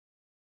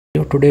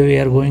Today we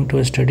are going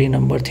to study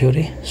number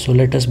theory. So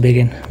let us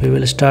begin. We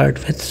will start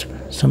with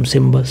some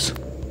symbols.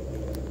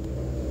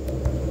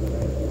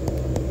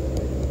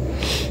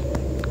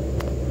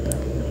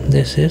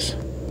 This is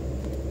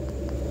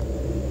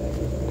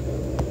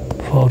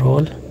for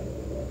all.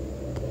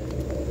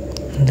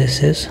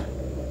 This is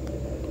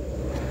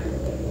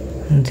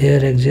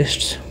there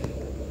exists.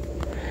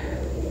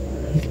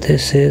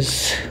 This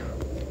is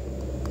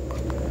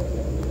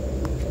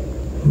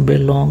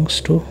belongs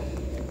to,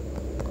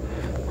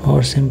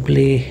 or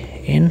simply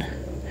in.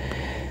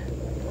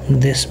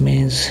 This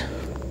means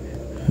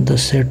the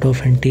set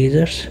of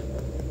integers.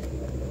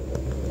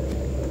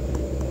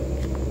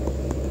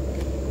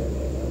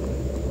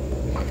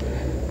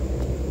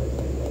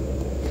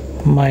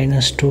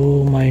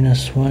 -2,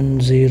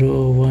 -1,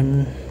 0,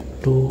 1,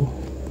 2,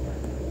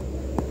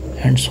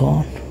 and so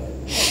on.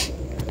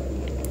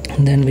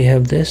 Then we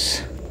have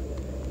this,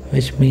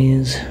 which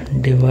means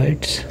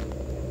divides.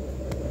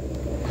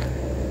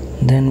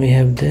 Then we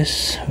have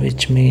this,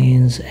 which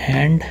means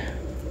and.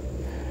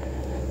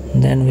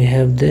 Then we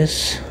have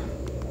this,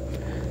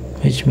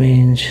 which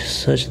means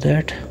such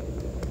that.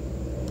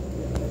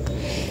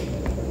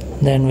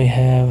 Then we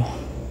have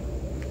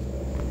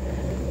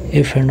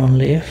if and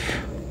only if,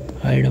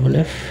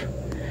 IFF,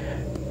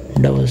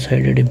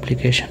 double-sided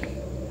implication.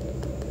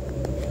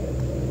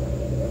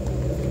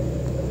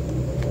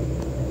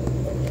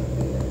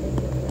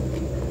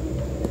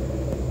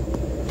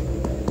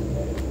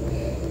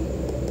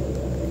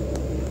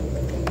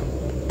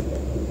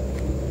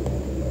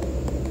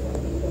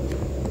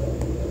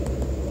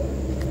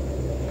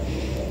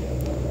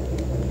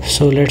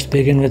 So let's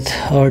begin with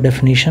our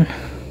definition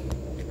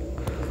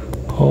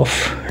of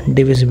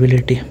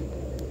divisibility.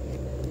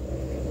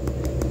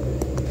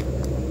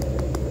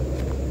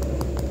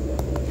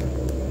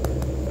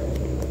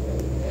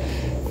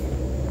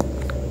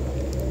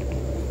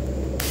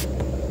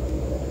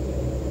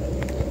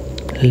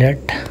 Let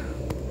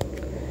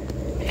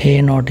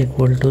a not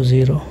equal to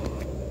 0,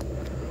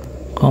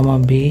 comma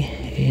b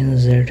in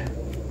z.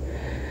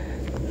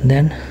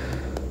 Then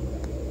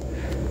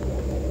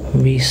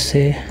we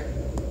say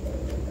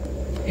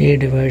a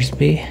divides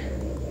b,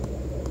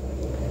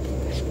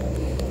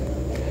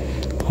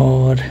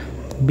 or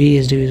b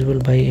is divisible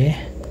by a,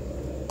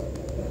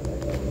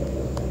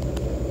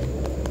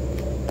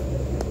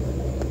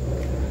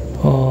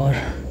 or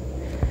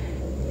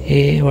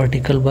a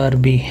vertical bar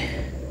b,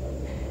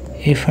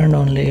 if and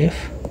only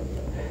if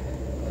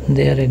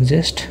there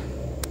exists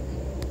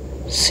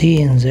c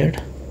in z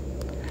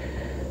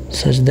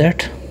such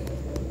that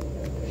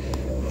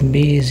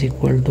b is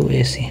equal to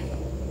ac.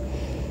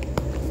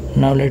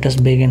 Now let us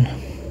begin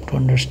to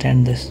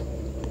understand this.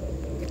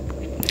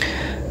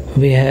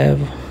 We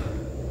have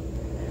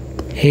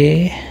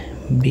a,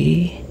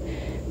 b,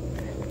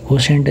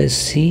 quotient is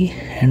c,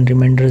 and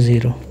remainder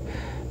 0.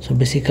 So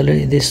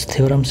basically this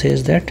theorem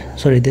says that,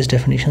 this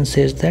definition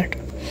says that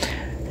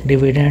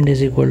dividend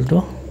is equal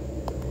to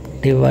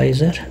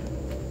divisor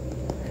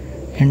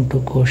into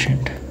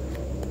quotient.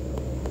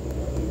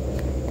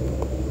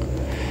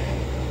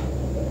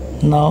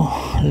 Now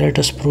let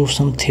us prove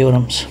some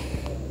theorems.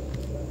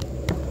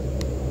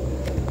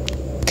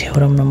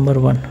 Theorem number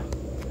 1.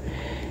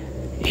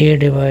 A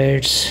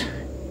divides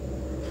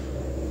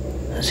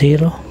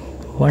 0,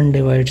 1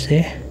 divides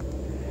a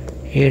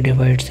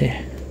divides a.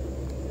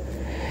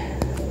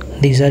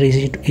 These are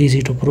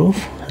easy to prove,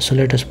 so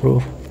let us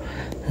prove.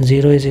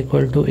 0 is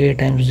equal to a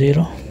times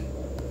 0.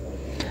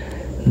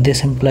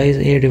 This implies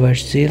a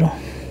divides 0.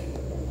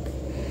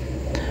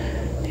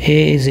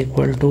 A is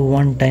equal to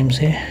 1 times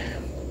a.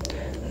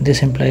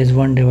 This implies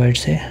 1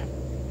 divides a.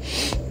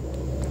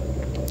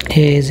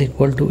 A is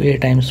equal to a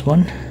times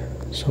 1,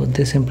 so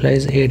this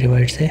implies a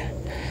divides a.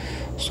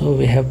 So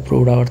we have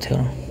proved our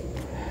theorem.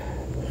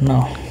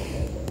 Now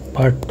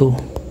part 2.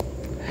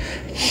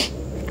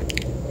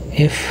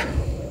 If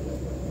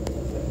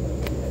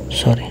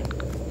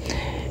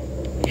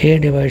a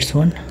divides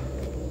 1,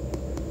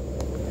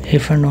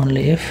 if and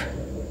only if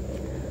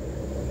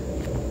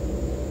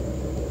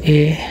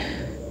a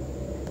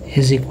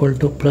is equal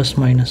to plus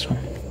minus 1.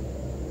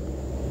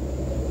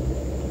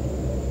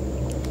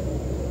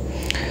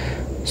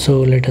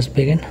 So let us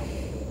begin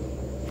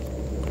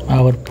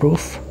our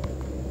proof.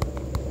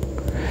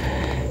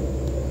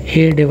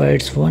 A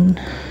divides 1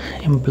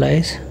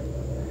 implies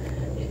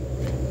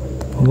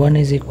 1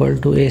 is equal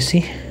to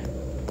AC.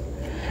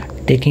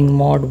 Taking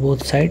mod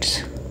both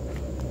sides,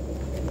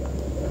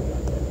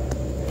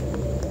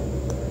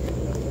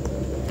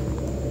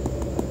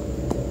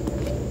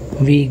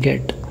 we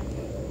get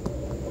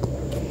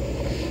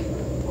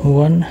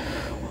 1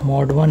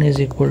 mod 1 is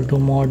equal to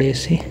mod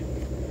AC.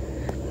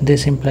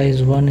 This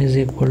implies 1 is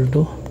equal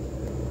to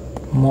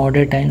mod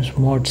A times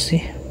mod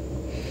C.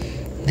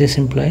 This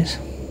implies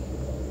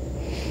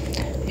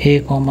A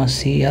comma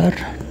C are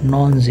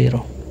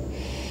non-zero,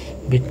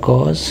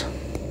 because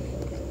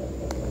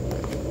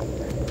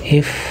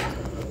if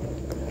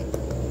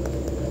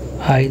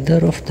either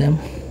of them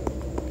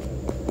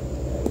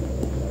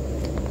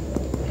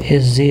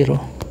is 0,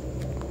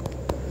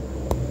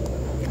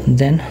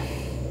 then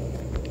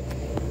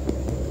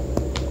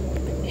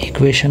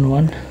equation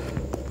 1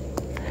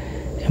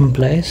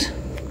 implies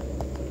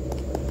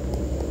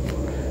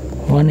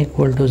 1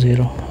 equal to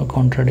 0, a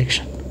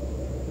contradiction.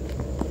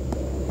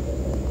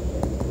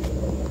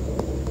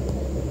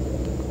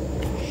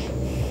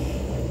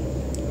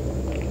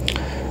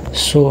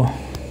 So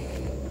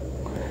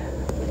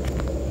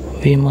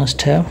we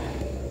must have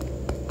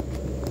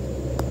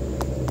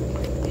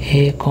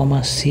a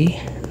comma c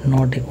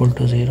not equal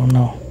to 0.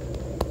 Now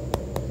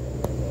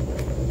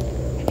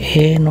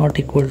a not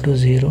equal to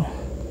 0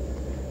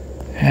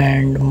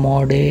 and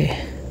mod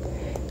a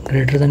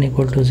greater than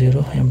equal to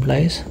 0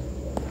 implies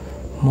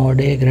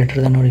mod a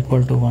greater than or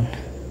equal to 1.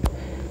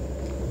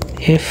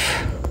 If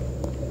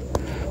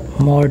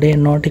mod a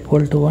not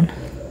equal to 1,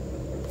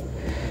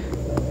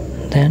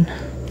 then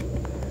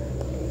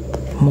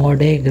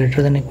mod a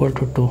greater than equal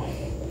to 2,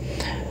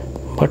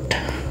 but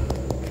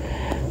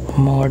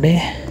mod a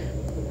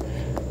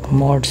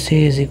mod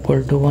c is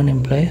equal to 1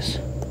 implies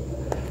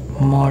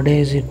mod a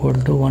is equal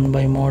to 1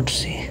 by mod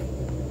c,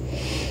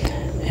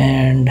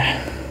 and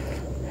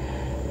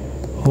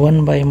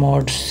 1 by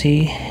mod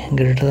c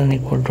greater than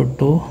equal to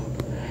 2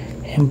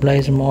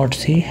 implies mod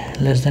c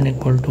less than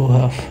equal to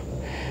half.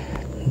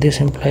 This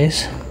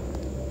implies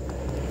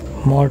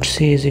mod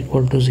c is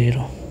equal to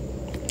 0,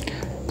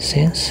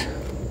 since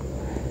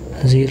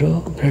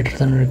 0 greater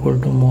than or equal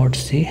to mod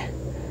c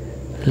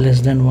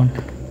less than 1.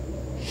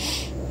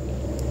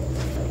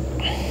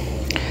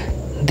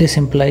 This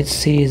implies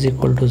c is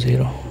equal to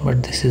 0,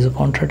 but this is a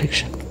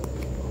contradiction.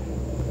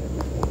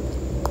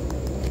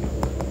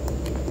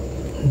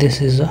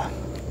 This is a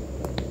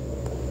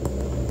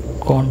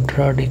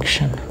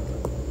contradiction.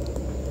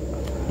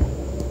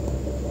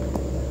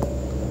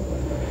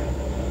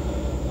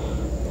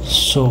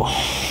 So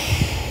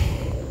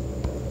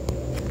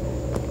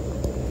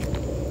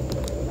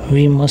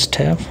we must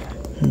have,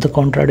 the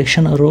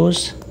contradiction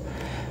arose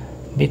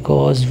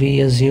because we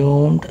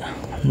assumed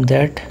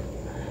that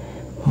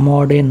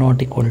mod a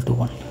not equal to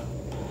 1.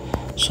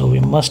 So we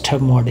must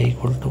have mod a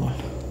equal to 1.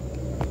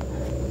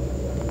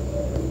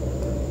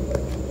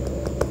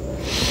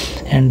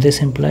 And this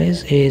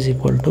implies a is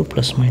equal to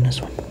plus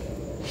minus 1.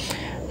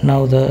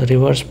 Now the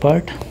reverse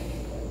part.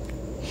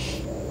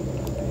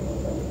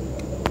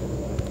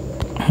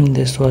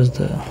 This was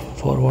the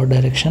forward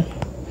direction.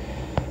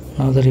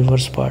 Now the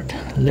reverse part.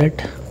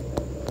 Let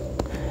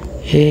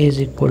a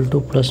is equal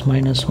to plus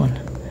minus 1.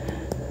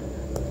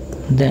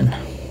 Then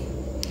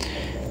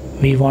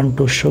we want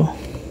to show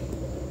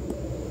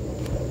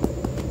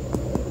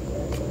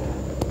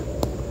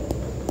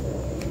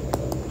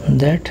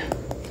that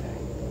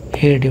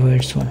a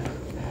divides 1,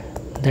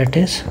 that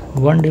is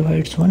 1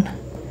 divides 1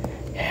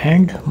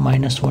 and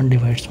minus 1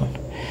 divides 1.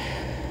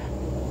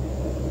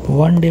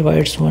 1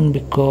 divides 1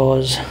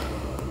 because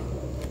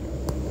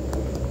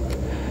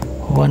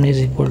 1 is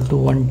equal to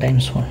 1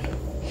 times 1.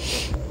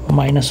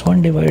 Minus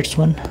 1 divides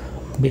 1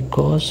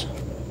 because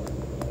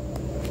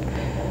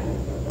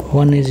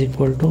 1 is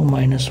equal to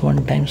minus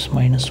 1 times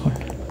minus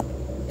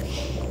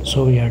 1.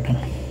 So we are done.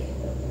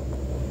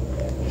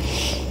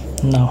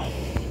 Now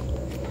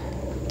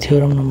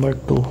theorem number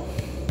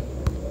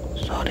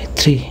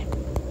 3.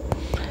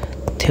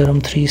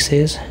 Theorem 3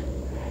 says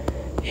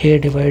a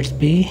divides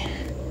b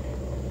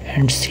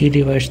and c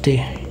divides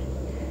d,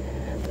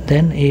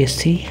 then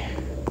ac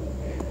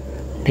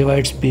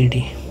divides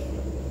bd.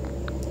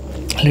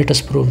 Let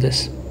us prove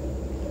this.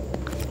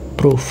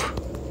 Proof.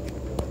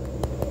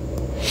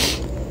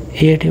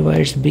 A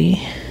divides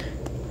b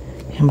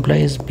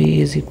implies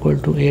b is equal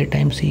to a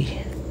times e.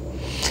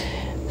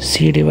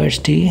 C divides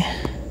d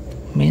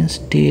means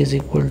d is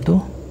equal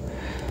to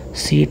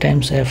c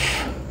times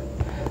f.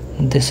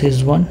 This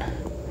is 1,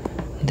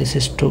 this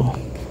is 2.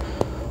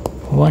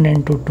 1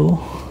 into 2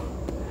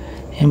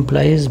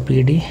 implies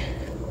bd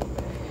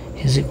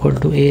is equal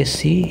to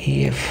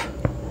ac ef.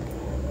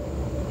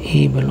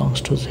 E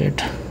belongs to z.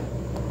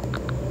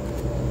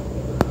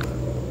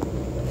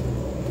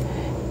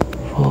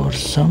 For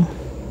some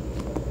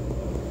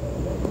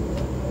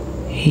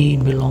E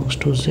belongs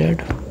to Z,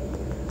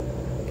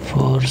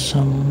 for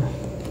some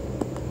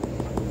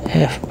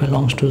F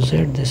belongs to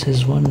Z, this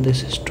is 1,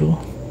 this is 2,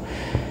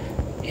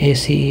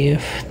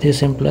 ACEF,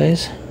 this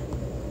implies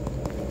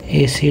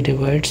AC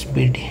divides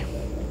BD,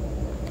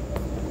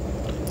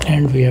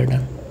 and we are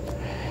done.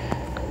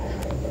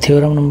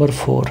 Theorem number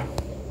 4.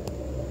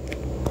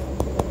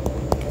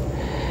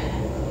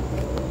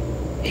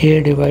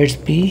 A divides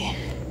B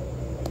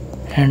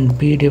and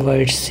B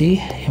divides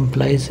C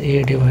implies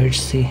A divides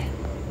C.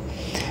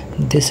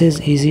 This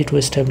is easy to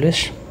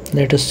establish.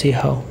 Let us see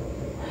how.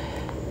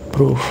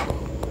 Proof.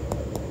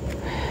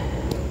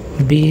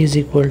 B is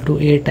equal to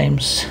A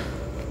times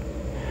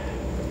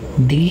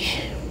D,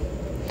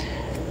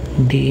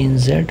 D in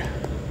Z.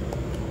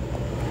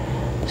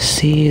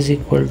 C is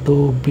equal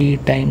to B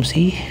times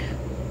E,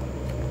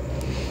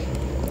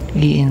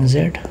 E in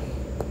Z.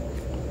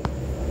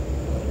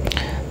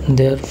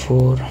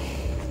 Therefore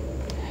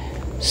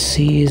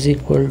C is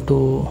equal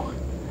to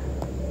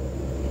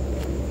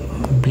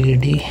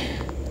BD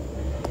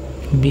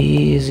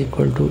BE is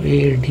equal to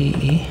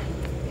ADE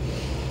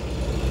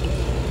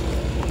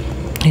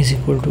is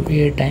equal to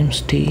A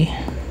times T.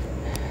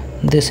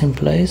 This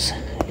implies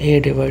A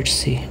divides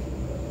C.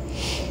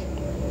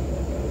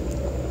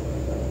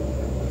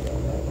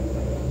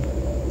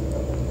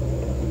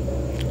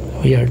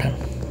 We are done.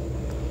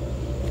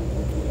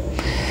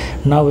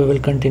 Now we will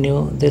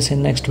continue this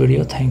in next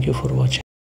video. Thank you for watching.